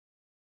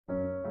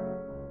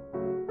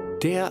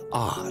Dear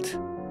Art,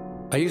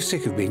 are you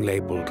sick of being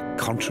labelled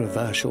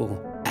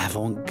controversial,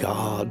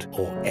 avant-garde,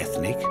 or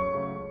ethnic?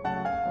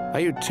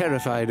 Are you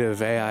terrified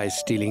of AI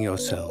stealing your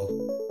soul?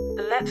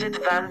 Let it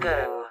Van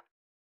Gogh.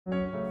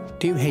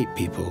 Do you hate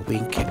people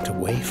being kept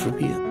away from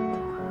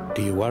you?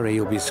 Do you worry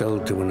you'll be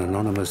sold to an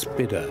anonymous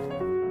bidder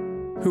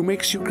who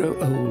makes you grow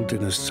old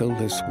in a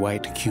soulless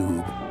white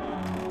cube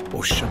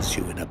or shuts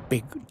you in a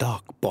big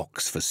dark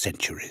box for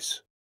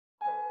centuries?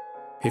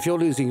 If you're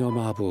losing your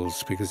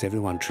marbles because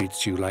everyone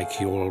treats you like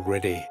you're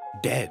already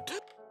dead,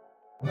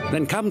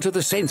 then come to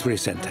the Sainsbury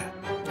Centre,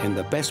 in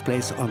the best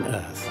place on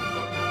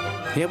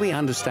earth. Here we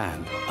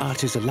understand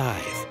art is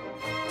alive.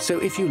 So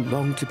if you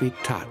long to be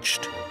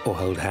touched or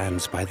hold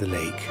hands by the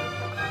lake,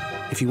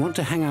 if you want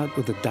to hang out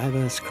with a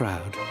diverse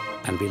crowd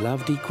and be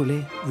loved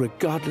equally,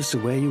 regardless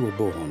of where you were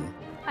born.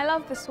 I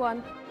love this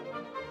one.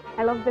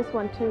 I love this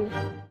one too.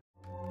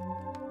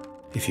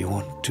 If you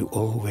want to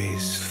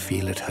always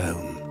feel at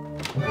home,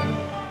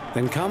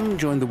 then come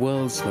join the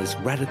world's most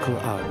radical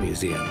art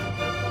museum,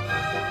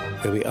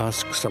 where we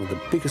ask some of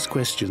the biggest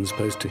questions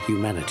posed to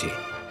humanity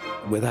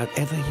without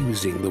ever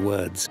using the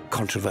words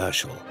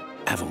controversial,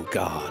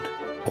 avant-garde,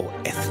 or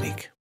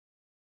ethnic.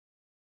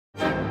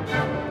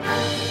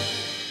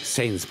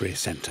 Sainsbury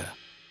Centre,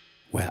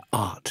 where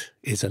art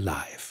is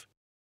alive.